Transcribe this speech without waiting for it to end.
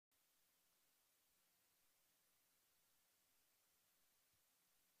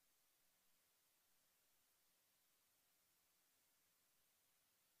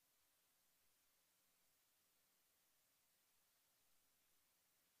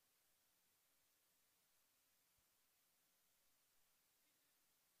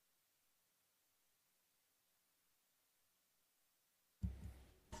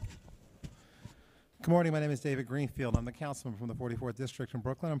Good morning. My name is David Greenfield. I'm the councilman from the 44th District in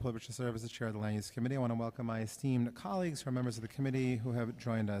Brooklyn. I'm privileged to serve as the chair of the Land Use Committee. I want to welcome my esteemed colleagues who are members of the committee who have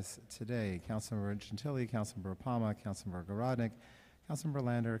joined us today. Councilmember Gentili, Councilmember Palma, Councilmember Garodnik, Councilmember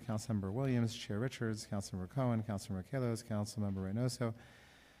Lander, Councilmember Williams, Chair Richards, Councilmember Cohen, Councilmember Kalos, Councilmember Reynoso,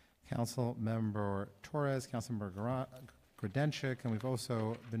 Councilmember Torres, Councilmember Grodenchik, and we've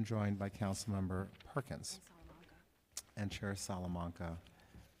also been joined by Councilmember Perkins and Chair Salamanca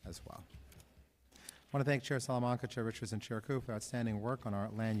as well. I want to thank Chair Salamanca, Chair Richards, and Chair Koo for outstanding work on our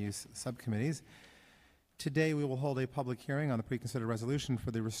land use subcommittees. Today, we will hold a public hearing on the pre-considered resolution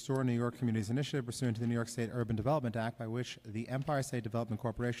for the Restore New York Communities Initiative pursuant to the New York State Urban Development Act, by which the Empire State Development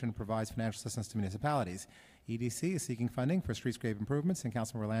Corporation provides financial assistance to municipalities. EDC is seeking funding for streetscape improvements in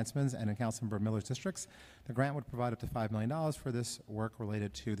Councilmember Landsman's and in Councilmember Miller's districts. The grant would provide up to $5 million for this work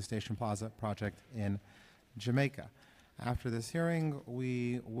related to the Station Plaza project in Jamaica. After this hearing,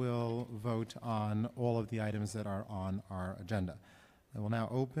 we will vote on all of the items that are on our agenda. I will now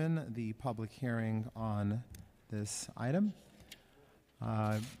open the public hearing on this item.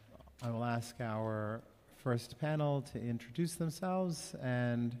 I will ask our first panel to introduce themselves.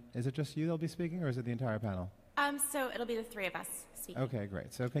 And is it just you that'll be speaking, or is it the entire panel? So it'll be the three of us speaking. Okay,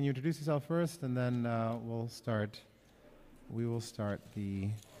 great. So can you introduce yourself first, and then we will start the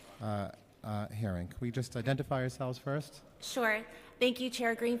hearing. Can we just identify ourselves first? Sure. Thank you,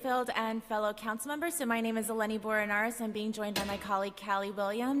 Chair Greenfield and fellow council members. So my name is Eleni Borinaris. I'm being joined by my colleague Callie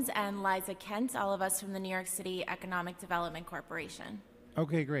Williams and Liza Kent, all of us from the New York City Economic Development Corporation.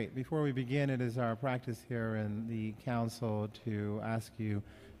 Okay, great. Before we begin, it is our practice here in the council to ask you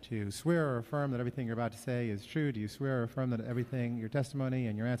to swear or affirm that everything you're about to say is true. Do you swear or affirm that everything, your testimony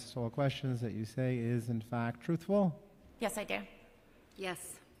and your answers to all questions that you say is in fact truthful? Yes, I do.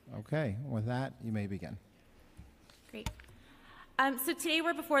 Yes. Okay, with that, you may begin. Great. So today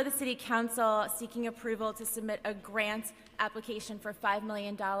we're before the City Council seeking approval to submit a grant application for $5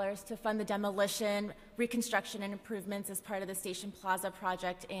 million to fund the demolition, reconstruction, and improvements as part of the Station Plaza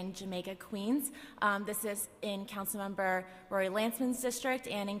project in Jamaica, Queens. This is in Councilmember Rory Landsman's district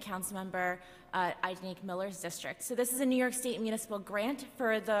and in Councilmember Idanique Miller's district. So this is a New York State municipal grant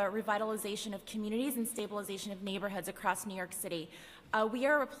for the revitalization of communities and stabilization of neighborhoods across New York City. We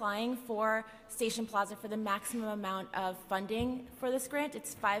are applying for Station Plaza for the maximum amount of funding for this grant.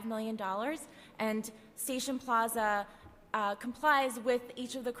 It's $5 million, and Station Plaza complies with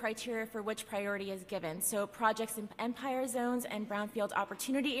each of the criteria for which priority is given. So projects in Empire zones and brownfield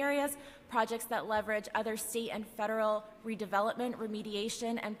opportunity areas, projects that leverage other state and federal redevelopment,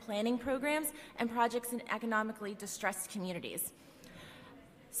 remediation, and planning programs, and projects in economically distressed communities.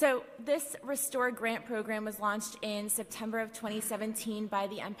 So this Restore grant program was launched in September of 2017 by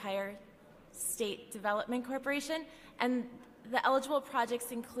the Empire State Development Corporation, and the eligible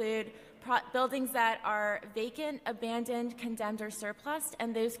projects include buildings that are vacant, abandoned, condemned, or surplus,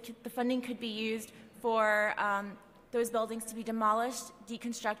 and the funding could be used for those buildings to be demolished,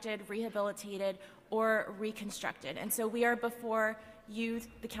 deconstructed, rehabilitated, or reconstructed. And so we are before you,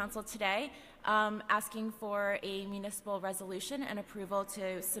 the council, today, asking for a municipal resolution and approval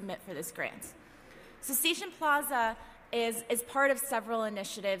to submit for this grant. So Station Plaza is part of several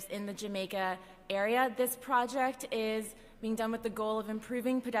initiatives in the Jamaica area. This project is being done with the goal of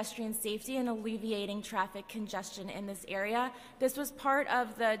improving pedestrian safety and alleviating traffic congestion in this area. This was part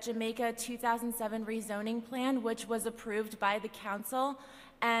of the Jamaica 2007 rezoning plan, which was approved by the council.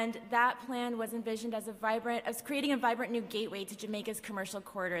 And that plan was envisioned as creating a vibrant new gateway to Jamaica's commercial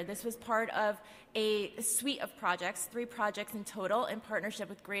corridor. This was part of a suite of projects, 3 projects in total, in partnership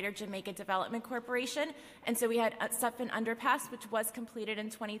with Greater Jamaica Development Corporation. And so we had Sutphin Underpass, which was completed in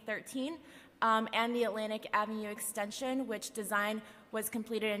 2013, and the Atlantic Avenue extension, which design was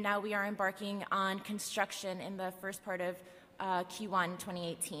completed, and now we are embarking on construction in the first part of Q1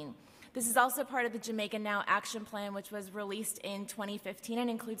 2018. This is also part of the Jamaica Now Action Plan, which was released in 2015 and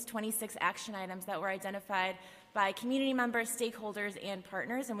includes 26 action items that were identified by community members, stakeholders, and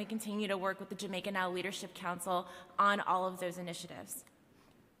partners, and we continue to work with the Jamaica Now Leadership Council on all of those initiatives.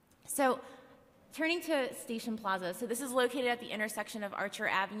 So, turning to Station Plaza, so this is located at the intersection of Archer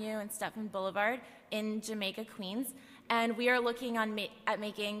Avenue and Stephen Boulevard in Jamaica, Queens, and we are looking at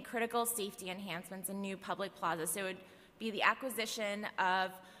making critical safety enhancements in new public plazas. So it would be the acquisition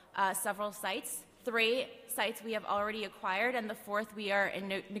of several sites. 3 sites we have already acquired, and the 4th we are in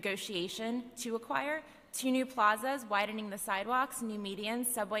negotiation to acquire. 2 new plazas, widening the sidewalks, new medians,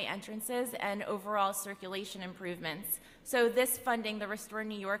 subway entrances, and overall circulation improvements. So this funding, the Restore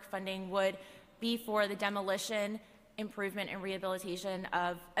New York funding, would be for the demolition, improvement, and rehabilitation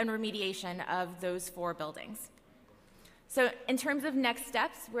and remediation of those 4 buildings. So in terms of next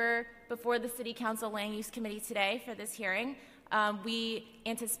steps, we're before the City Council Land Use Committee today for this hearing. We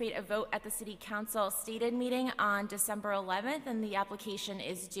anticipate a vote at the City Council stated meeting on December 11th, and the application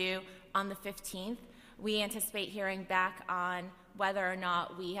is due on the 15th. We anticipate hearing back on whether or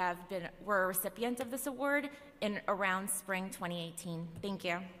not we're a recipient of this award in around spring 2018. Thank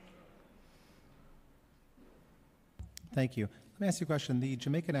you. Thank you. Let me ask you a question. The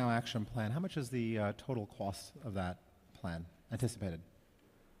Jamaica Now Action Plan, how much is the total cost of that plan anticipated?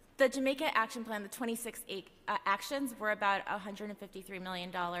 The Jamaica Action Plan, the 26 actions, were about a $153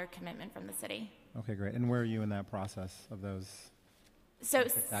 million commitment from the city. Okay, great. And where are you in that process of those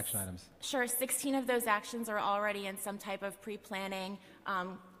action items? Sure. 16 of those actions are already in some type of pre-planning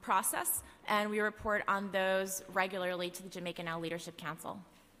process, and we report on those regularly to the Jamaica Now Leadership Council.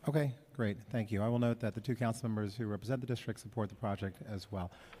 Okay, great. Thank you. I will note that the two council members who represent the district support the project as well.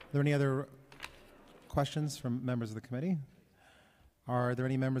 Are there any other questions from members of the committee? Are there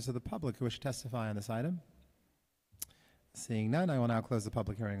any members of the public who wish to testify on this item? Seeing none, I will now close the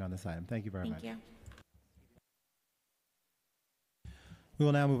public hearing on this item. Thank you very much. Thank you. We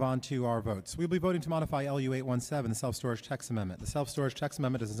will now move on to our votes. We will be voting to modify LU 817, the Self-Storage Text Amendment. The Self-Storage Text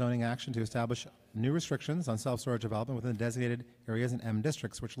Amendment is a zoning action to establish new restrictions on self-storage development within the designated areas in M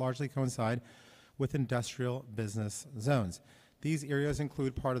districts, which largely coincide with industrial business zones. These areas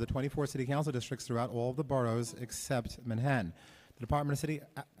include part of the 24 city council districts throughout all of the boroughs except Manhattan. The Department of City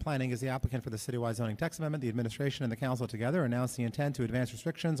Planning is the applicant for the citywide zoning text amendment. The administration and the council together announced the intent to advance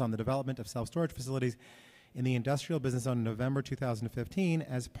restrictions on the development of self-storage facilities in the industrial business zone in November 2015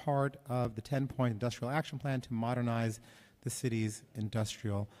 as part of the 10-point industrial action plan to modernize the city's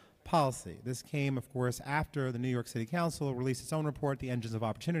industrial policy. This came, of course, after the New York City Council released its own report, The Engines of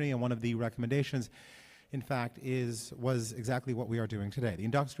Opportunity, and one of the recommendations, in fact, was exactly what we are doing today. The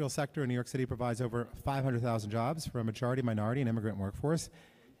industrial sector in New York City provides over 500,000 jobs for a majority minority and immigrant workforce,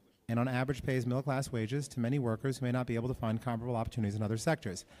 and on average pays middle-class wages to many workers who may not be able to find comparable opportunities in other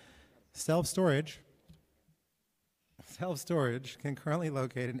sectors. Self-storage can currently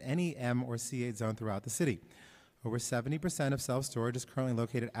locate in any M or C8 zone throughout the city. Over 70% of self-storage is currently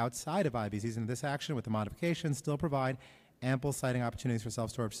located outside of IBZs, and this action, with the modifications, still provide ample siting opportunities for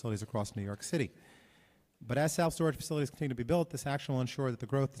self-storage facilities across New York City. But as self-storage facilities continue to be built, this action will ensure that the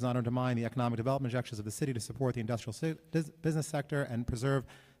growth does not undermine the economic development objectives of the city to support the industrial business sector and preserve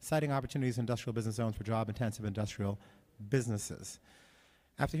siting opportunities in industrial business zones for job-intensive industrial businesses.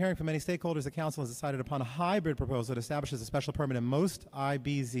 After hearing from many stakeholders, the council has decided upon a hybrid proposal that establishes a special permit in most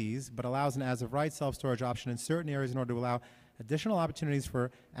IBZs, but allows an as-of-right self-storage option in certain areas in order to allow additional opportunities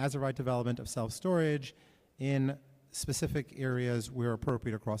for as-of-right development of self-storage in specific areas where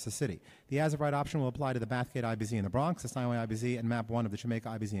appropriate across the city. The as-of-right option will apply to the Bathgate IBZ in the Bronx, the Steinway IBZ, and Map 1 of the Jamaica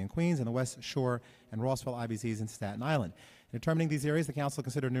IBZ in Queens, and the West Shore and Rossville IBZs in Staten Island. In determining these areas, the council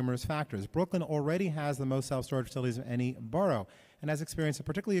considered numerous factors. Brooklyn already has the most self-storage facilities of any borough and has experienced a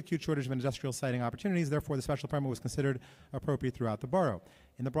particularly acute shortage of industrial siting opportunities. Therefore, the special permit was considered appropriate throughout the borough.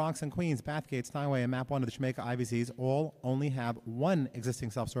 In the Bronx and Queens, Bathgate, Steinway, and Map 1 of the Jamaica IBZs all only have one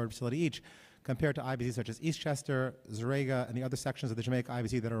existing self-storage facility each, compared to IBZs such as Eastchester, Zarega, and the other sections of the Jamaica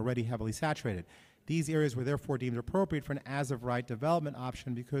IBZ that are already heavily saturated. These areas were therefore deemed appropriate for an as-of-right development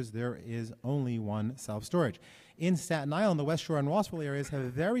option because there is only one self-storage. In Staten Island, the West Shore and Rossville areas have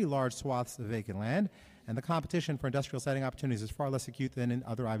very large swaths of vacant land, and the competition for industrial siting opportunities is far less acute than in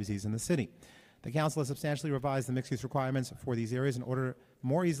other IBZs in the city. The council has substantially revised the mixed-use requirements for these areas in order to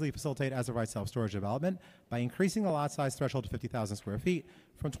more easily facilitate as-of-right self-storage development by increasing the lot size threshold to 50,000 square feet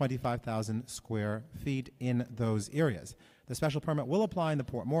from 25,000 square feet in those areas. The special permit will apply in the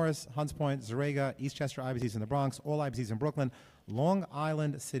Port Morris, Hunts Point, Zarega, Eastchester IBZs in the Bronx, all IBZs in Brooklyn, Long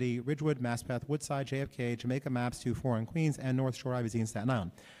Island City, Ridgewood, Maspeth, Woodside, JFK, Jamaica Maps 2-4 in Queens, and North Shore IBZ in Staten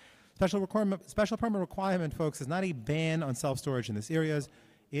Island. Special permit requirement, folks, is not a ban on self-storage in these areas.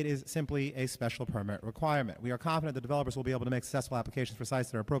 It is simply a special permit requirement. We are confident that developers will be able to make successful applications for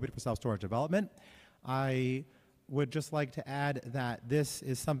sites that are appropriate for self-storage development. I would just like to add that this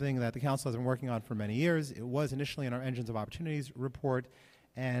is something that the council has been working on for many years. It was initially in our Engines of Opportunities report,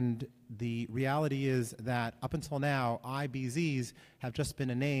 and the reality is that up until now, IBZs have just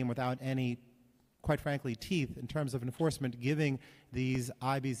been a name without any, quite frankly, teeth in terms of enforcement, giving these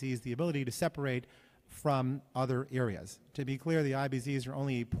IBZs the ability to separate from other areas. To be clear, the IBZs are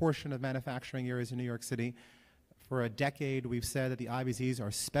only a portion of manufacturing areas in New York City. For a decade, we've said that the IBZs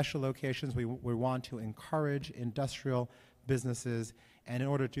are special locations. We want to encourage industrial businesses, and in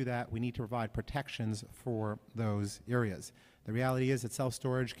order to do that, we need to provide protections for those areas. The reality is that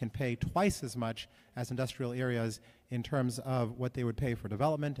self-storage can pay twice as much as industrial areas in terms of what they would pay for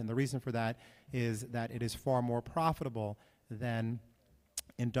development, and the reason for that is that it is far more profitable than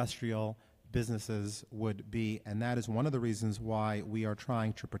industrial businesses would be, and that is one of the reasons why we are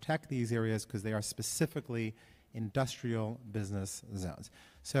trying to protect these areas, because they are specifically industrial business zones.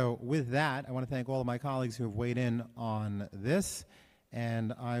 So with that, I want to thank all of my colleagues who have weighed in on this,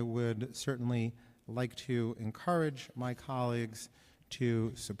 and I would certainly like to encourage my colleagues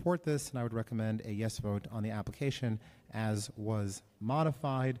to support this, and I would recommend a yes vote on the application as was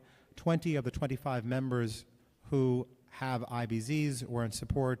modified. 20 of the 25 members who have IBZs were in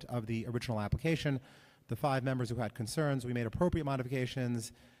support of the original application. The 5 members who had concerns, we made appropriate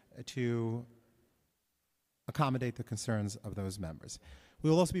modifications to accommodate the concerns of those members. We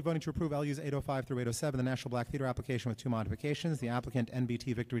will also be voting to approve LUs 805 through 807, the National Black Theater application with 2 modifications. The applicant,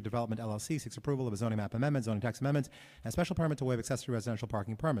 NBT Victory Development LLC, seeks approval of a zoning map amendment, zoning text amendments, and a special permit to waive accessory residential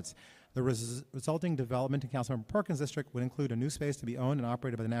parking permits. The resulting development in Councilmember Perkins' district would include a new space to be owned and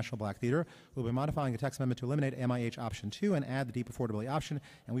operated by the National Black Theater. We will be modifying the text amendment to eliminate MIH option 2 and add the deep affordability option,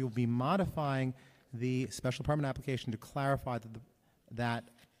 and we will be modifying the special permit application to clarify that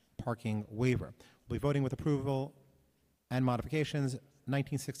parking waiver. We'll be voting with approval and modifications.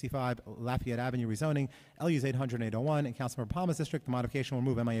 1965 Lafayette Avenue rezoning, LUs 800 and 801. In Councilmember Palmer's district, the modification will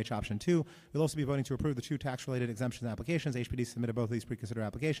remove MIH option 2. We'll also be voting to approve the 2 tax-related exemptions applications. HPD submitted both of these pre-considered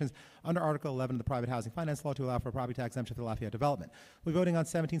applications under Article 11 of the Private Housing Finance Law to allow for a property tax exemption for the Lafayette development. We'll be voting on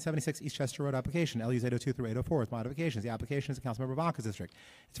 1776 Eastchester Road application, LUs 802 through 804 with modifications. The application is in Councilmember Vaca's district.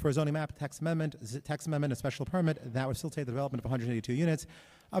 It's for a zoning map, text amendment, and a special permit that would facilitate the development of 182 units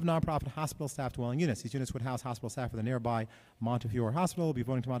of nonprofit hospital staff dwelling units. These units would house hospital staff for the nearby Montefiore Hospital. We'll be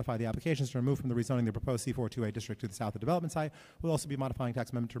voting to modify the applications to remove from the rezoning the proposed C428 district to the south of the development site. We'll also be modifying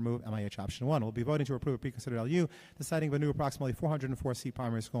text amendment to remove MIH option 1. We'll be voting to approve a pre-considered LU, the siting of a new approximately 404-seat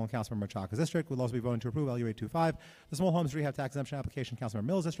primary school in Councilmember Chaka's district. We'll also be voting to approve LU 825, the small homes rehab tax exemption application in Councilmember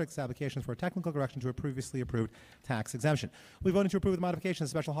Mills' district. This application is for a technical correction to a previously approved tax exemption. We'll be voting to approve the modifications of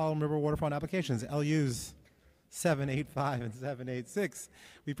special Harlem River waterfront applications, LUs 785 and 786.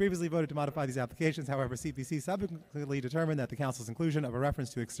 We previously voted to modify these applications. However, CPC subsequently determined that the Council's inclusion of a reference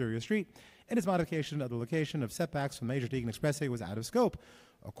to exterior street in its modification of the location of setbacks from Major Deegan Expressway was out of scope.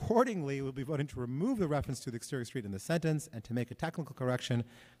 Accordingly, we'll be voting to remove the reference to the exterior street in the sentence and to make a technical correction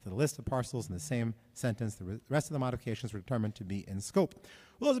to the list of parcels in the same sentence. The rest of the modifications were determined to be in scope.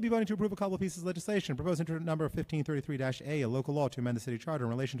 We'll also be voting to approve a couple of pieces of legislation. Proposed number 1533-A, a local law to amend the city charter in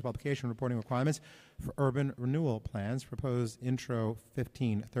relation to publication and reporting requirements for urban renewal plans. Proposed intro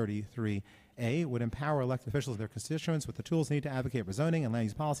 1533-A would empower elected officials and their constituents with the tools needed to advocate for zoning and land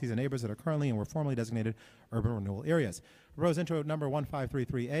use policies in neighborhoods that are currently and were formerly designated urban renewal areas. Proposed intro number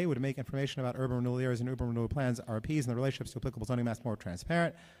 1533-A would make information about urban renewal areas and urban renewal plans, RPs, and the relationships to applicable zoning maps more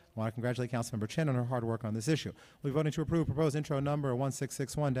transparent. I want to congratulate Councilmember Chin on her hard work on this issue. We'll be voting to approve proposed intro number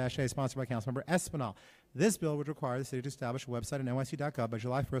 1661-A, sponsored by Councilmember Espinal. This bill would require the city to establish a website at nyc.gov by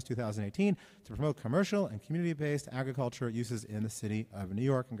July 1st, 2018 to promote commercial and community-based agriculture uses in the city of New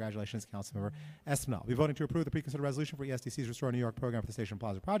York. Congratulations, Councilmember Espinal. We'll be voting to approve the pre-considered resolution for ESDC's Restore New York program for the Station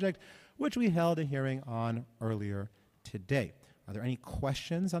Plaza project, which we held a hearing on earlier today. Are there any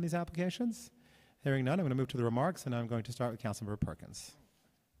questions on these applications? Hearing none, I'm going to move to the remarks, and I'm going to start with Councilmember Perkins.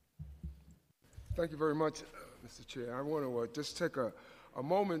 Thank you very much, Mr. Chair. I want to just take a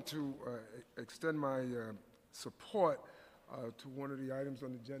moment to extend my support to one of the items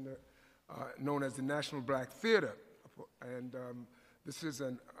on the agenda known as the National Black Theater. And this is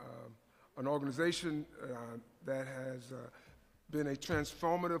an organization that has been a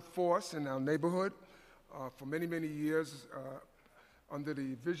transformative force in our neighborhood for many, many years under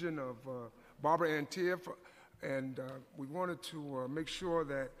the vision of Barbara Ann Tier. And we wanted to make sure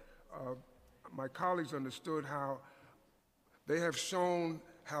that my colleagues understood how they have shown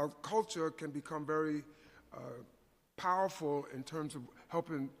how culture can become very powerful in terms of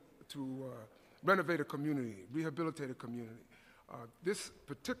helping to renovate a community, rehabilitate a community. This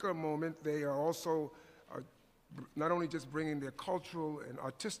particular moment, they are also not only just bringing their cultural and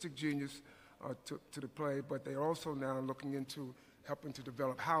artistic genius to the play, but they're also now looking into helping to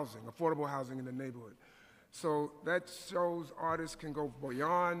develop housing, affordable housing in the neighborhood. So that shows artists can go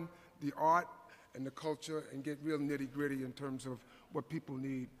beyond the art and the culture and get real nitty-gritty in terms of what people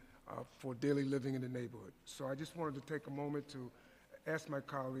need for daily living in the neighborhood. So I just wanted to take a moment to ask my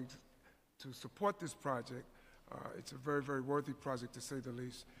colleagues to support this project. It's a very, very worthy project, to say the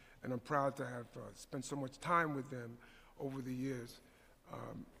least, and I'm proud to have spent so much time with them over the years.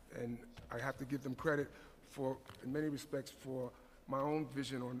 And I have to give them credit for, in many respects, for my own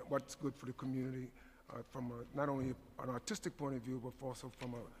vision on what's good for the community from not only an artistic point of view, but also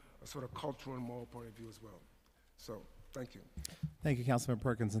from a sort of cultural and moral point of view as well. So Thank you. Thank you, Councilman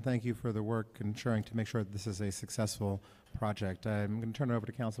Perkins, and thank you for the work ensuring to make sure that this is a successful project. I'm going to turn it over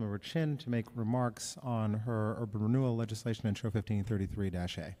to Councilmember Chin to make remarks on her urban renewal legislation, Intro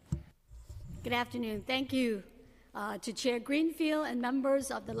 1533-A. Good afternoon. Thank you to Chair Greenfield and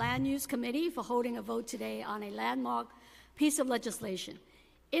members of the Land Use Committee for holding a vote today on a landmark piece of legislation.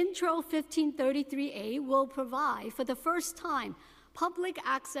 Intro 1533A will provide, for the first time, public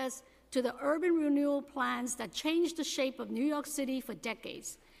access to the urban renewal plans that changed the shape of New York City for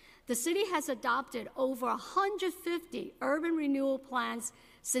decades. The city has adopted over 150 urban renewal plans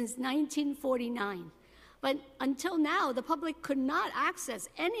since 1949. But until now, the public could not access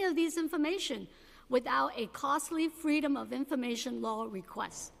any of these information without a costly Freedom of Information Law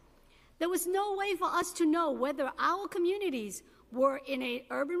request. There was no way for us to know whether our communities were in an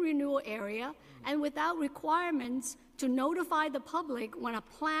urban renewal area, and without requirements to notify the public when a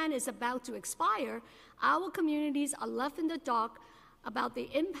plan is about to expire, our communities are left in the dark about the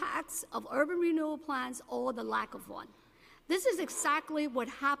impacts of urban renewal plans or the lack of one. This is exactly what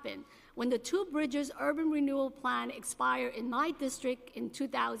happened when the Two Bridges urban renewal plan expired in my district in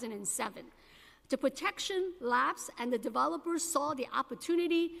 2007. The protection lapsed, and the developers saw the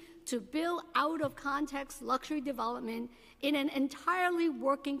opportunity to build out-of-context luxury development in an entirely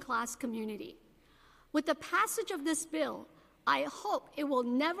working-class community. With the passage of this bill, I hope it will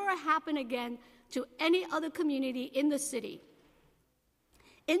never happen again to any other community in the city.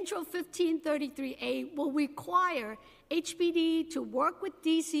 Intro 1533A will require HPD to work with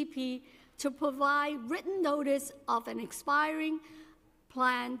DCP to provide written notice of an expiring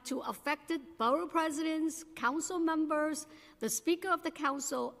plan to affected borough presidents, council members, the Speaker of the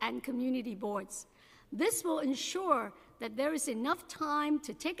Council, and community boards. This will ensure that there is enough time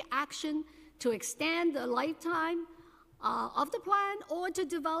to take action to extend the lifetime of the plan or to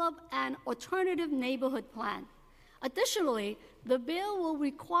develop an alternative neighborhood plan. Additionally, the bill will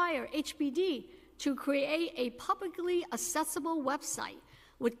require HPD to create a publicly accessible website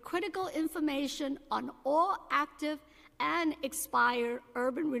with critical information on all active and expired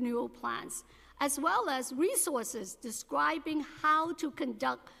urban renewal plans, as well as resources describing how to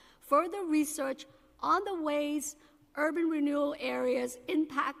conduct further research on the ways urban renewal areas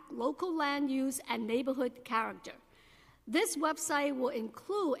impact local land use and neighborhood character. This website will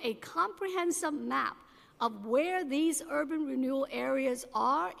include a comprehensive map of where these urban renewal areas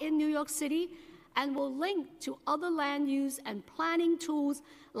are in New York City and will link to other land use and planning tools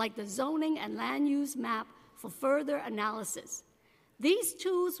like the zoning and land use map for further analysis. These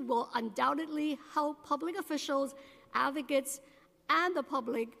tools will undoubtedly help public officials, advocates, and the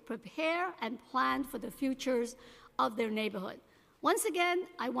public prepare and plan for the futures of their neighborhood. Once again,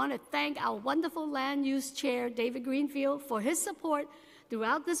 I want to thank our wonderful Land Use Chair, David Greenfield, for his support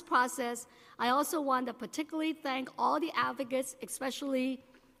throughout this process. I also want to particularly thank all the advocates, especially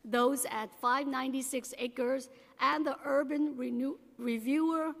those at 596 Acres and the Urban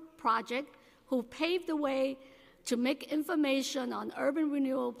Reviewer Project, who paved the way to make information on urban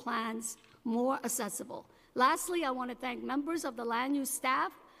renewal plans more accessible. Lastly, I want to thank members of the land use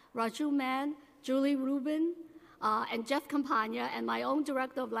staff, Raju Mann, Julie Rubin, and Jeff Campagna, and my own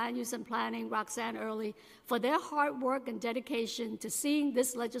Director of Land Use and Planning, Roxanne Early, for their hard work and dedication to seeing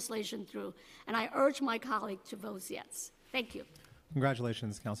this legislation through. And I urge my colleague to vote yes. Thank you.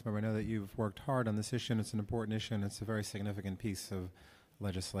 Congratulations, Councilmember. I know that you've worked hard on this issue, and it's an important issue, and it's a very significant piece of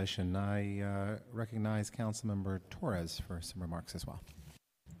legislation. I recognize Councilmember Torres for some remarks as well.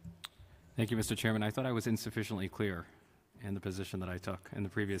 Thank you, Mr. Chairman. I thought I was insufficiently clear in the position that I took in the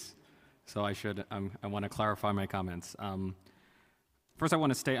previous, so I want to clarify my comments. First, I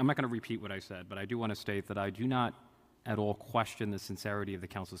want to state, I'm not going to repeat what I said, but I do want to state that I do not at all question the sincerity of the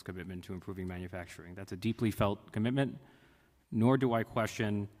Council's commitment to improving manufacturing. That's a deeply felt commitment, nor do I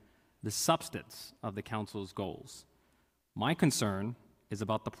question the substance of the Council's goals. My concern is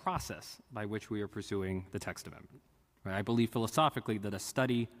about the process by which we are pursuing the text amendment. Right? I believe philosophically that a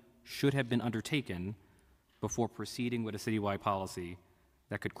study should have been undertaken before proceeding with a citywide policy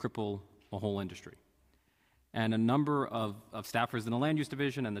that could cripple a whole industry. And a number of staffers in the Land Use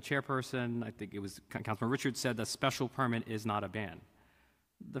Division and the chairperson, I think it was Councilman Richards, said that special permit is not a ban.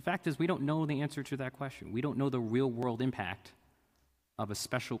 The fact is we don't know the answer to that question. We don't know the real world impact of a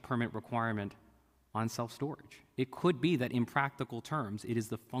special permit requirement on self-storage. It could be that in practical terms, it is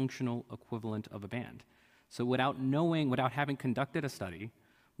the functional equivalent of a ban. So without having conducted a study,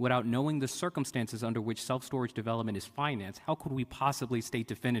 without knowing the circumstances under which self-storage development is financed, how could we possibly state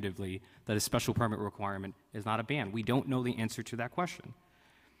definitively that a special permit requirement is not a ban? We don't know the answer to that question.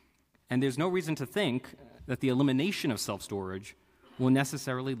 And there's no reason to think that the elimination of self-storage will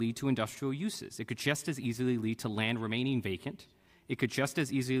necessarily lead to industrial uses. It could just as easily lead to land remaining vacant. It could just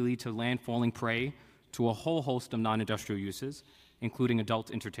as easily lead to land falling prey to a whole host of non-industrial uses, including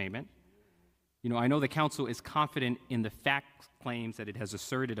adult entertainment. You know, I know the council is confident in the fact claims that it has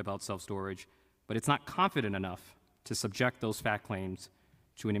asserted about self-storage, but it's not confident enough to subject those fact claims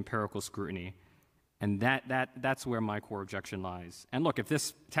to an empirical scrutiny. And that's where my core objection lies. And look, if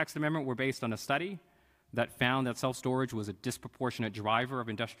this text amendment were based on a study that found that self-storage was a disproportionate driver of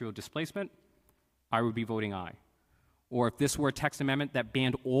industrial displacement, I would be voting aye. Or if this were a text amendment that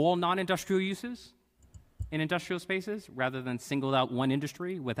banned all non-industrial uses in industrial spaces rather than singled out one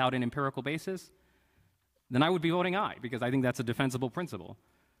industry without an empirical basis, then I would be voting aye, because I think that's a defensible principle.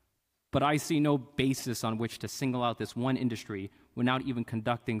 But I see no basis on which to single out this one industry without even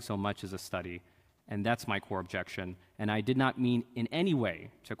conducting so much as a study. And that's my core objection. And I did not mean in any way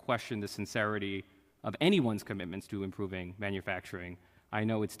to question the sincerity of anyone's commitments to improving manufacturing. I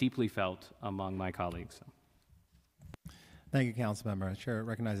know it's deeply felt among my colleagues. Thank you, Councilmember. The Chair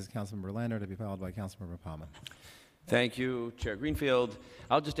recognizes Councilmember Lander to be followed by Councilmember Palmer. Thank you, Chair Greenfield.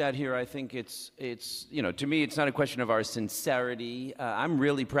 I'll just add here, I think it's to me, it's not a question of our sincerity. I'm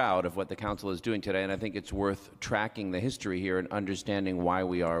really proud of what the council is doing today, and I think it's worth tracking the history here and understanding why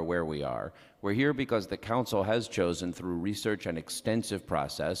we are where we are. We're here because the council has chosen, through research and extensive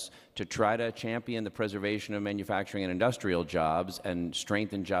process, to try to champion the preservation of manufacturing and industrial jobs and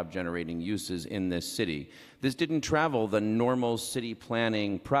strengthen job-generating uses in this city. This didn't travel the normal city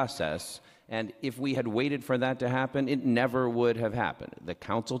planning process, and if we had waited for that to happen, it never would have happened. The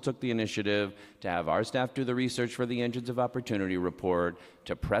council took the initiative to have our staff do the research for the Engines of Opportunity report,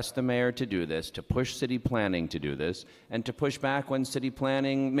 to press the mayor to do this, to push city planning to do this, and to push back when city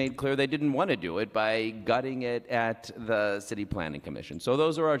planning made clear they didn't want to do it by gutting it at the City Planning Commission. So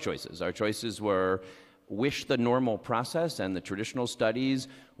those are our choices. Our choices were wish the normal process and the traditional studies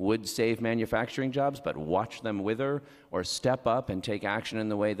would save manufacturing jobs, but watch them wither, or step up and take action in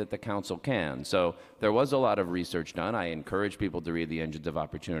the way that the council can. So there was a lot of research done. I encourage people to read the Engines of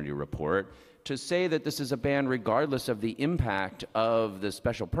Opportunity report. To say that this is a ban regardless of the impact of the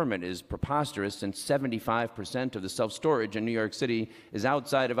special permit is preposterous, since 75% of the self-storage in New York City is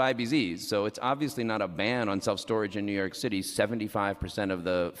outside of IBZs. So it's obviously not a ban on self-storage in New York City. 75% of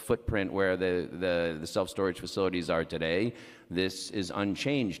the footprint where the self-storage facilities are today, this is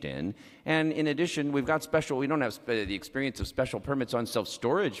unchanged in. And in addition, we don't have the experience of special permits on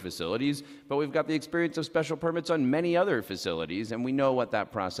self-storage facilities, but we've got the experience of special permits on many other facilities, and we know what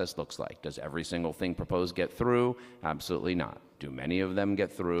that process looks like. Does every single thing proposed get through? Absolutely not. Do many of them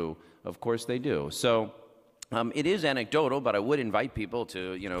get through? Of course they do. So it is anecdotal, but I would invite people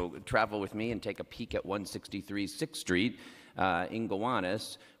to, travel with me and take a peek at 163 6th Street in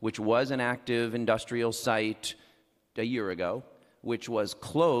Gowanus, which was an active industrial site a year ago, which was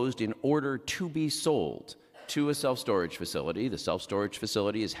closed in order to be sold to a self-storage facility. The self-storage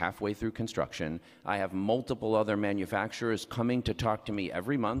facility is halfway through construction. I have multiple other manufacturers coming to talk to me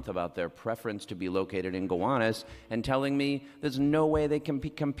every month about their preference to be located in Gowanus and telling me there's no way they can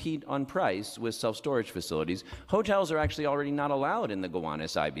compete on price with self-storage facilities. Hotels are actually already not allowed in the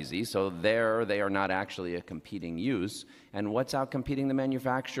Gowanus IBZ, so there they are not actually a competing use. And what's out competing the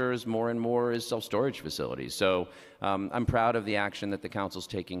manufacturers more and more is self-storage facilities. So I'm proud of the action that the council's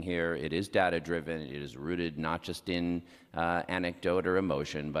taking here. It is data-driven. It is rooted not just in anecdote or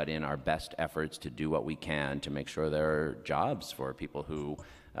emotion, but in our best efforts to do what we can to make sure there are jobs for people who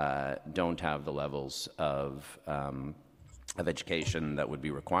don't have the levels of education that would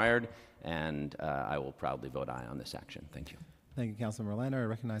be required. And I will proudly vote aye on this action. Thank you. Thank you, Councilmember Lander. I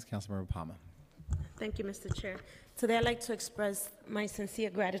recognize Councilmember Palmer. Thank you, Mr. Chair. Today, I'd like to express my sincere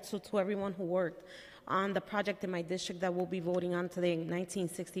gratitude to everyone who worked on the project in my district that we'll be voting on today,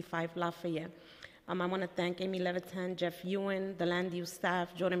 1965 Lafayette. I want to thank Amy Levitan, Jeff Ewan, the land use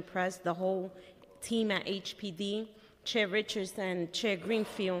staff, Jordan Press, the whole team at HPD, Chair Richards and Chair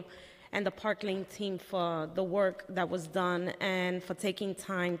Greenfield, and the Park Lane team for the work that was done and for taking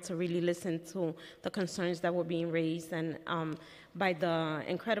time to really listen to the concerns that were being raised, and by the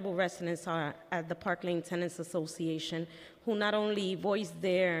incredible residents at the Park Lane Tenants Association, who not only voiced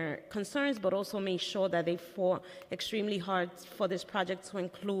their concerns, but also made sure that they fought extremely hard for this project to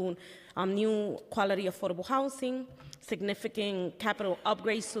include new quality affordable housing, significant capital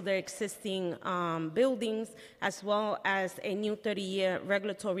upgrades to their existing buildings, as well as a new 30-year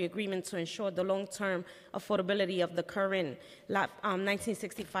regulatory agreement to ensure the long-term affordability of the current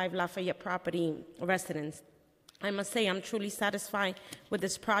 1965 Lafayette property residents. I must say I'm truly satisfied with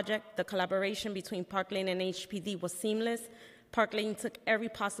this project. The collaboration between Park Lane and HPD was seamless. Park Lane took every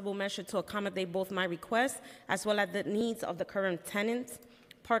possible measure to accommodate both my requests as well as the needs of the current tenants.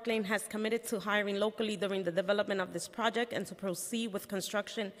 Park Lane has committed to hiring locally during the development of this project and to proceed with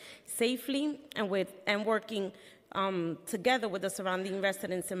construction safely and working together with the surrounding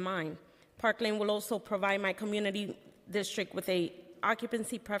residents in mind. Park Lane will also provide my community district with a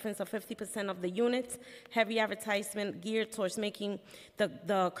occupancy preference of 50% of the units, heavy advertisement geared towards making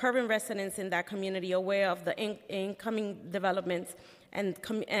the current residents in that community aware of the incoming developments and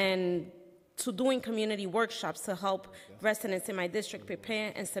to doing community workshops to help residents in my district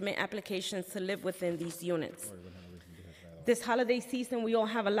prepare and submit applications to live within these units. This holiday season, we all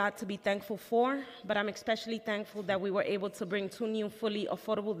have a lot to be thankful for, but I'm especially thankful that we were able to bring 2 new fully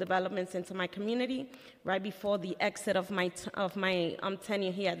affordable developments into my community right before the exit of my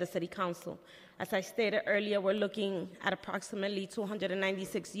tenure here at the City Council. As I stated earlier, we're looking at approximately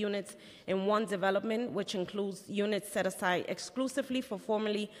 296 units in one development, which includes units set aside exclusively for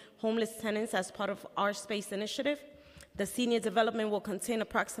formerly homeless tenants as part of our Space initiative. The senior development will contain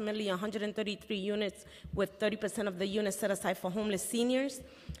approximately 133 units, with 30% of the units set aside for homeless seniors.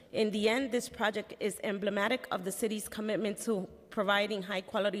 In the end, this project is emblematic of the city's commitment to providing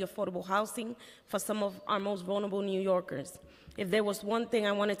high-quality, affordable housing for some of our most vulnerable New Yorkers. If there was one thing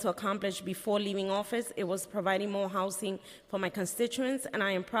I wanted to accomplish before leaving office, it was providing more housing for my constituents, and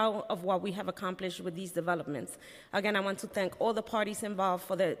I am proud of what we have accomplished with these developments. Again, I want to thank all the parties involved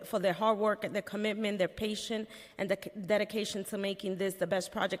for their hard work, their commitment, their patience, and the dedication to making this the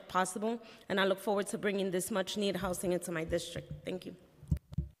best project possible, and I look forward to bringing this much-needed housing into my district. Thank you.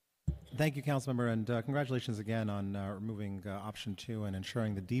 Thank you, Councilmember, and congratulations again on removing option 2 and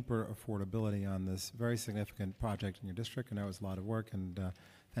ensuring the deeper affordability on this very significant project in your district. I know it was a lot of work and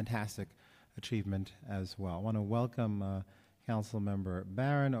fantastic achievement as well. I want to welcome Councilmember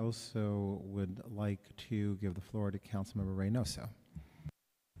Barron. Also would like to give the floor to Councilmember Reynoso.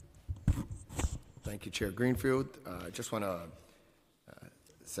 Thank you, Chair Greenfield. I just want to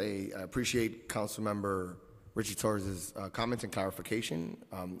say I appreciate Councilmember Richie Torres' comments and clarification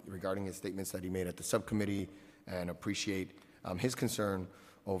regarding his statements that he made at the subcommittee, and appreciate his concern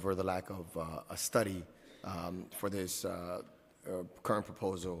over the lack of a study for this current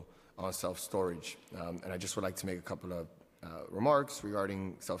proposal on self-storage. And I just would like to make a couple of remarks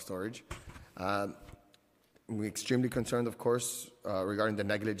regarding self-storage. We're extremely concerned, of course, regarding the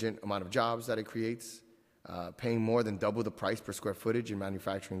negligent amount of jobs that it creates, paying more than double the price per square footage in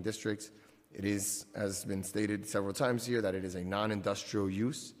manufacturing districts. It is, has been stated several times here, that it is a non-industrial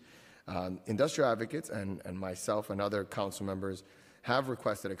use. Industrial advocates and myself and other council members have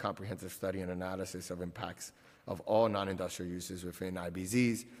requested a comprehensive study and analysis of impacts of all non-industrial uses within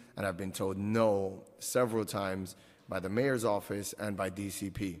IBZs, and I've been told no several times by the mayor's office and by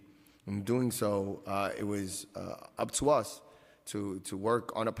DCP. In doing so, it was up to us to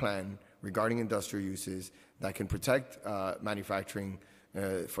work on a plan regarding industrial uses that can protect manufacturing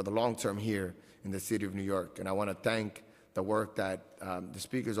for the long term here in the city of New York. And I want to thank the work that the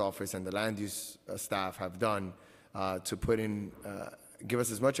Speaker's office and the land use staff have done to put in, give us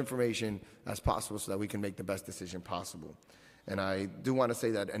as much information as possible so that we can make the best decision possible. And I do want to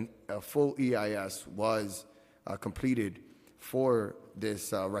say that a full EIS was completed for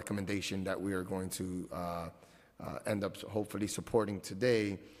this recommendation that we are going to end up hopefully supporting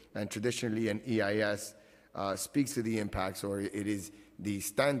today. And traditionally an EIS speaks to the impacts, or it is the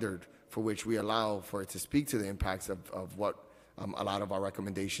standard for which we allow for it to speak to the impacts of what a lot of our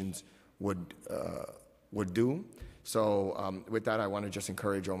recommendations would do. So with that, I want to just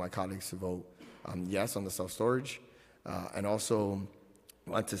encourage all my colleagues to vote yes on the self-storage. And also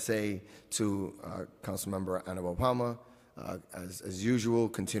want to say to Councilmember Annabelle Palma, as usual,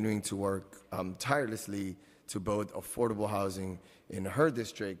 continuing to work tirelessly to build affordable housing in her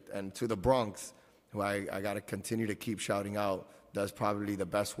district, and to the Bronx, who I got to continue to keep shouting out, does probably the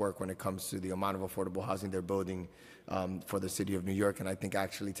best work when it comes to the amount of affordable housing they're building for the city of New York, and I think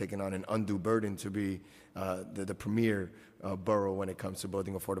actually taking on an undue burden to be the premier borough when it comes to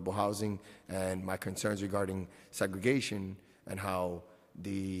building affordable housing. And my concerns regarding segregation and how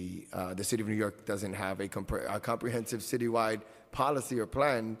the city of New York doesn't have a comprehensive citywide policy or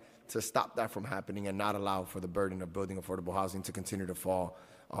plan to stop that from happening and not allow for the burden of building affordable housing to continue to fall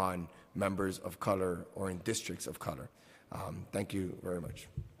on members of color or in districts of color. Thank you very much.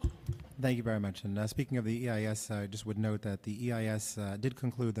 Thank you very much. And speaking of the EIS, I just would note that the EIS did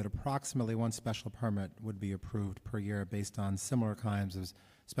conclude that approximately 1 special permit would be approved per year based on similar kinds of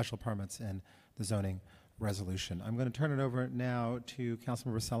special permits in the zoning resolution. I'm going to turn it over now to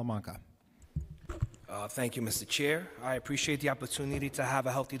Councilmember Salamanca. Thank you, Mr. Chair. I appreciate the opportunity to have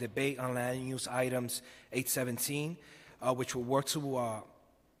a healthy debate on land use items 817. which will work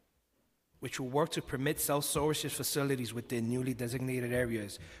to permit self-storage facilities within newly designated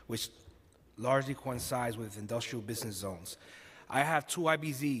areas, which largely coincides with industrial business zones. I have 2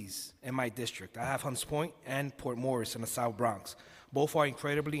 IBZs in my district. I have Hunts Point and Port Morris in the South Bronx. Both are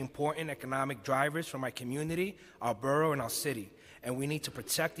incredibly important economic drivers for my community, our borough, and our city. And we need to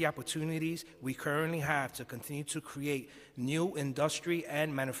protect the opportunities we currently have to continue to create new industry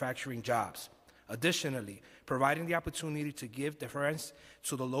and manufacturing jobs. Additionally, providing the opportunity to give deference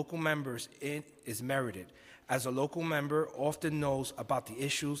to the local members is merited, as a local member often knows about the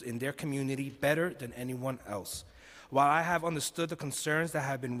issues in their community better than anyone else. While I have understood the concerns that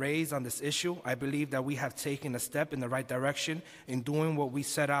have been raised on this issue, I believe that we have taken a step in the right direction in doing what we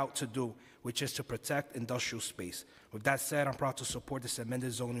set out to do, which is to protect industrial space. With that said, I'm proud to support this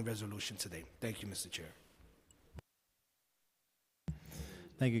amended zoning resolution today. Thank you, Mr. Chair.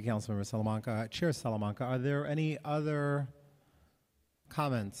 Thank you, Councilmember Salamanca. Chair Salamanca, are there any other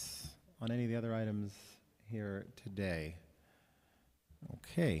comments on any of the other items here today?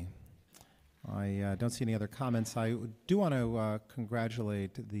 Okay. I don't see any other comments. I do want to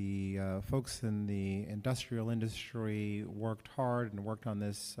congratulate the folks in the industrial industry, worked hard and worked on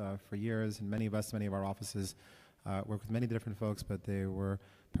this for years, and many of our offices work with many different folks, but they were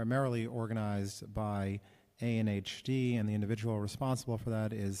primarily organized by ANHD, and the individual responsible for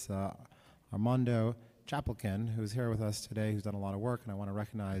that is Armando Chapelkin, who's here with us today, who's done a lot of work, and I want to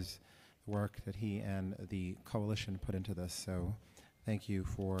recognize the work that he and the coalition put into this. So thank you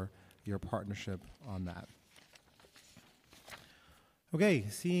for your partnership on that. Okay,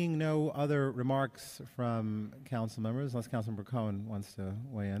 seeing no other remarks from council members, unless Councilmember Cohen wants to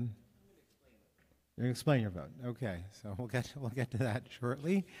weigh in. You're going to explain your vote. Okay, so we'll get to that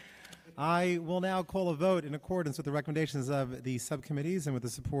shortly. I will now call a vote in accordance with the recommendations of the subcommittees and with the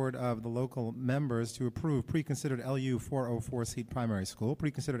support of the local members to approve pre-considered LU 404 seat primary school,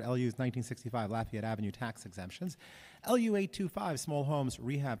 pre-considered LU's 1965 Lafayette Avenue tax exemptions, LU 825 small homes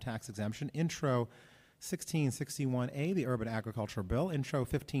rehab tax exemption, intro 1661A, the Urban Agriculture Bill, Intro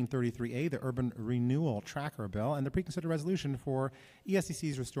 1533A, the Urban Renewal Tracker Bill, and the preconsidered resolution for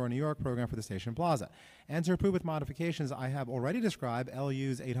ESCC's Restore New York program for the Station Plaza. And to approve with modifications, I have already described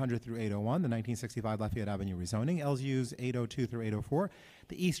LUs 800 through 801, the 1965 Lafayette Avenue rezoning, LUs 802 through 804,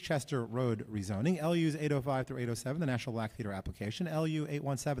 the East Chester Road rezoning, LUs 805 through 807, the National Black Theater application, LU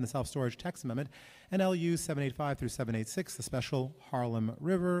 817, the Self-Storage Text Amendment, and LUs 785 through 786, the Special Harlem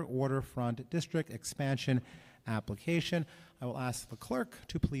River Waterfront District Expansion application. I will ask the clerk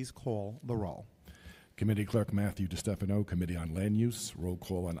to please call the roll. Committee Clerk Matthew DiStefano, Committee on Land Use. Roll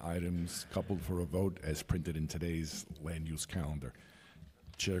call on items coupled for a vote as printed in today's land use calendar.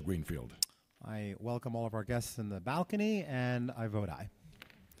 Chair Greenfield. I welcome all of our guests in the balcony, and I vote aye.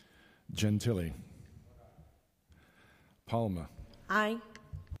 Gentili. Palma. Aye.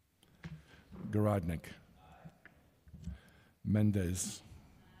 Garodnik. Mendez.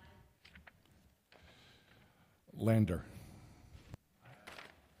 Lander.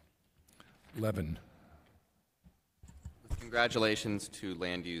 Levin. Congratulations to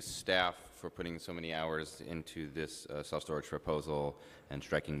land use staff for putting so many hours into this self-storage proposal and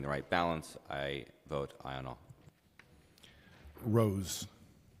striking the right balance. I vote aye on all. Rose.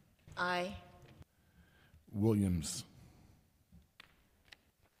 Aye. Williams.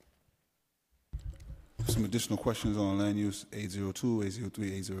 Some additional questions on land use 802, 803,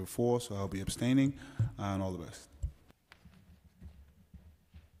 804, so I'll be abstaining, and all the best.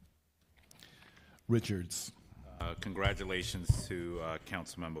 Richards. Congratulations to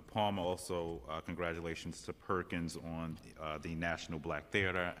Councilmember Palmer. Also, congratulations to Perkins on the National Black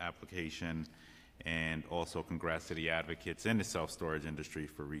Theater application, and also congrats to the advocates in the self-storage industry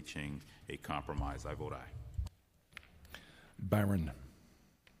for reaching a compromise. I vote aye. Barron.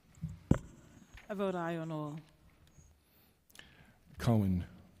 I vote aye on all. Cohen.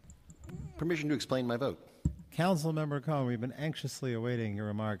 Permission to explain my vote. Councilmember Cohen, we've been anxiously awaiting your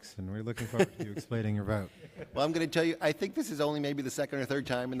remarks, and we're looking forward to you explaining your vote. Well, I'm going to tell you, I think this is only maybe the second or third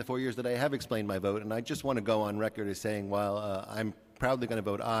time in the 4 years that I have explained my vote, and I just want to go on record as saying, while I'm proudly going to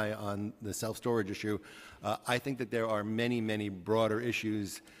vote aye on the self-storage issue, I think that there are many, many broader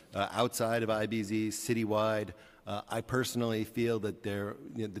issues outside of IBZ, citywide. I personally feel that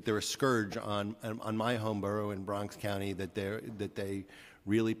they're a scourge on my home borough in Bronx County, that they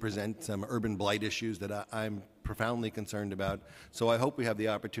really present some urban blight issues that I'm profoundly concerned about. So I hope we have the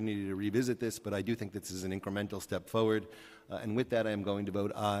opportunity to revisit this, but I do think this is an incremental step forward. And with that, I am going to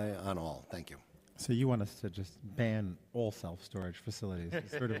vote aye on all. Thank you. So you want us to just ban all self-storage facilities, is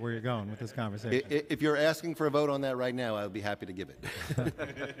sort of where you're going with this conversation. If you're asking for a vote on that right now, I would be happy to give it.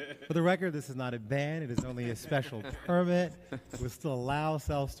 For the record, this is not a ban, it is only a special permit. We'll still allow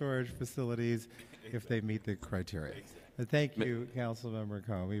self-storage facilities if they meet the criteria. But thank you, Councilmember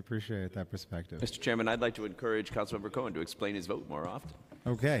Cohen. We appreciate that perspective. Mr. Chairman, I'd like to encourage Councilmember Cohen to explain his vote more often.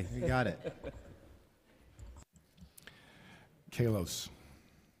 Okay, you got it. Kalos.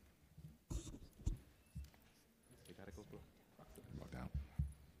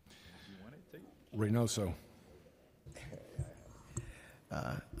 Reynoso.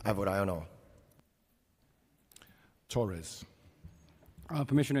 I vote aye on all. Torres.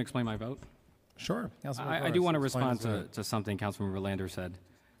 Permission to explain my vote? Sure. I do want to respond to something Councilmember Lander said.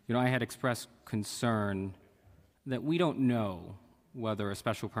 You know, I had expressed concern that we don't know whether a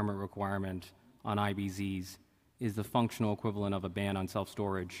special permit requirement on IBZs is the functional equivalent of a ban on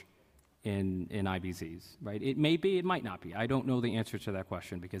self-storage in IBZs, right? It may be, it might not be. I don't know the answer to that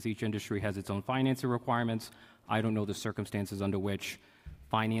question because each industry has its own financing requirements. I don't know the circumstances under which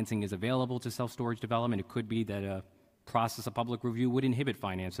financing is available to self-storage development. It could be that a process of public review would inhibit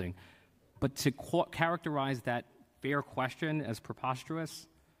financing. But to characterize that fair question as preposterous,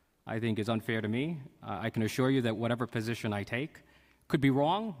 I think is unfair to me. I can assure you that whatever position I take could be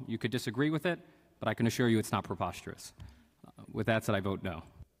wrong. You could disagree with it, but I can assure you it's not preposterous. With that said, I vote no.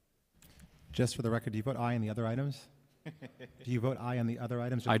 Just for the record, do you vote aye on the other items? Do you vote aye on the other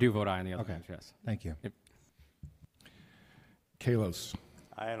items? I do vote aye on the other okay. items, yes. Thank you. Yep. Kalos.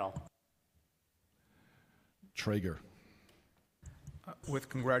 Aye on all. Traeger. With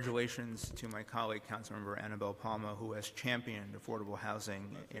congratulations to my colleague, Councilmember Annabelle Palma, who has championed affordable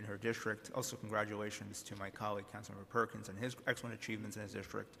housing in her district. Also, congratulations to my colleague, Councilmember Perkins, and his excellent achievements in his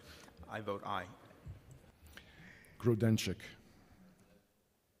district. I vote aye. Grodenchik.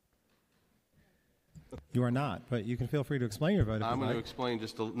 You are not, but you can feel free to explain your vote. I'm going to explain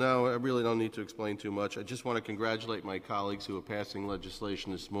no, I really don't need to explain too much. I just want to congratulate my colleagues who are passing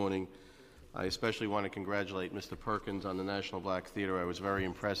legislation this morning. I especially want to congratulate Mr. Perkins on the National Black Theater. I was very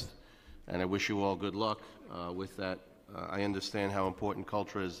impressed, and I wish you all good luck with that. I understand how important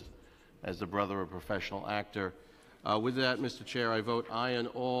culture is as the brother of a professional actor. With that, Mr. Chair, I vote aye on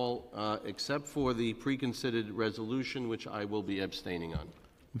all except for the pre-considered resolution, which I will be abstaining on.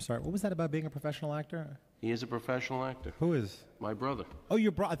 I'm sorry, what was that about being a professional actor? He is a professional actor. Who is? My brother. Oh,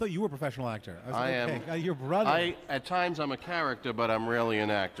 I thought you were a professional actor. I was like, am. Okay. Your brother. At times I'm a character, but I'm really an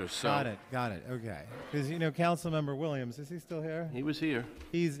actor. So. Got it. Okay. Because, Councilmember Williams, is he still here? He was here.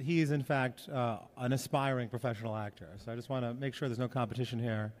 He's in fact an aspiring professional actor. So I just want to make sure there's no competition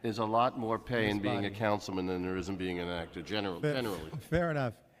here. There's a lot more pay in being a councilman than there is in being an actor, generally. Fair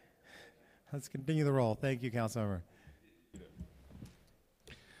enough. Let's continue the roll. Thank you, Councilmember.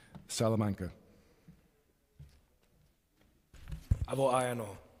 Salamanca. I vote aye on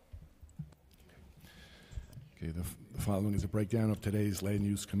all. Okay, the following is a breakdown of today's Land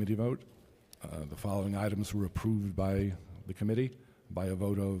Use Committee vote. The following items were approved by the committee by a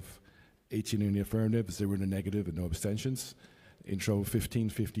vote of 18 in the affirmative, 0 in the negative, and no abstentions. Intro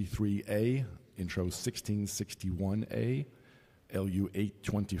 1553A, Intro 1661A, LU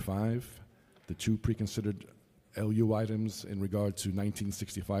 825, the two preconsidered LU items in regard to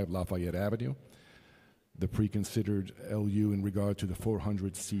 1965 Lafayette Avenue, the preconsidered LU in regard to the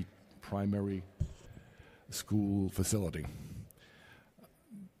 400-seat primary school facility,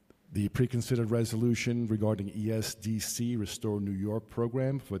 the preconsidered resolution regarding ESDC Restore New York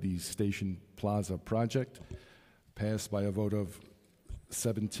program for the Station Plaza project, passed by a vote of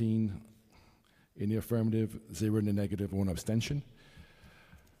 17 in the affirmative, 0 in the negative, 1 abstention.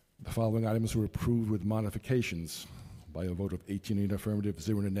 The following items were approved with modifications by a vote of 18 in the affirmative,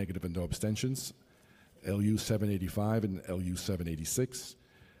 0 in the negative, and no abstentions. LU 785 and LU 786,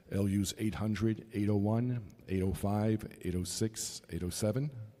 LUs 800, 801, 805, 806, 807.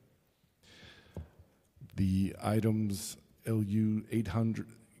 The items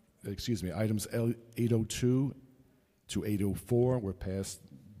items L 802 to 804 were passed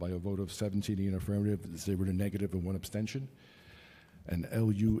by a vote of 17 in the affirmative, 0 in the negative, and 1 abstention. And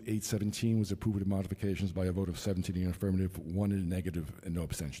LU 817 was approved with modifications by a vote of 17 in the affirmative, 1 in the negative, and no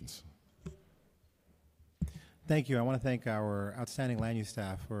abstentions. Thank you. I want to thank our outstanding land use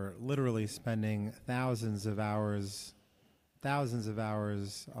staff for literally spending thousands of hours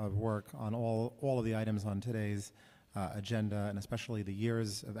of work on all of the items on today's agenda, and especially the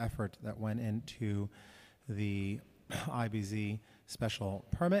years of effort that went into the IBZ special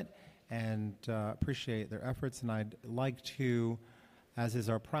permit, and appreciate their efforts. And I'd like to As is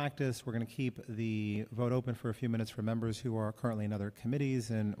our practice, we're going to keep the vote open for a few minutes for members who are currently in other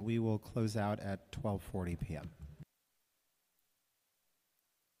committees, and we will close out at 12:40 p.m.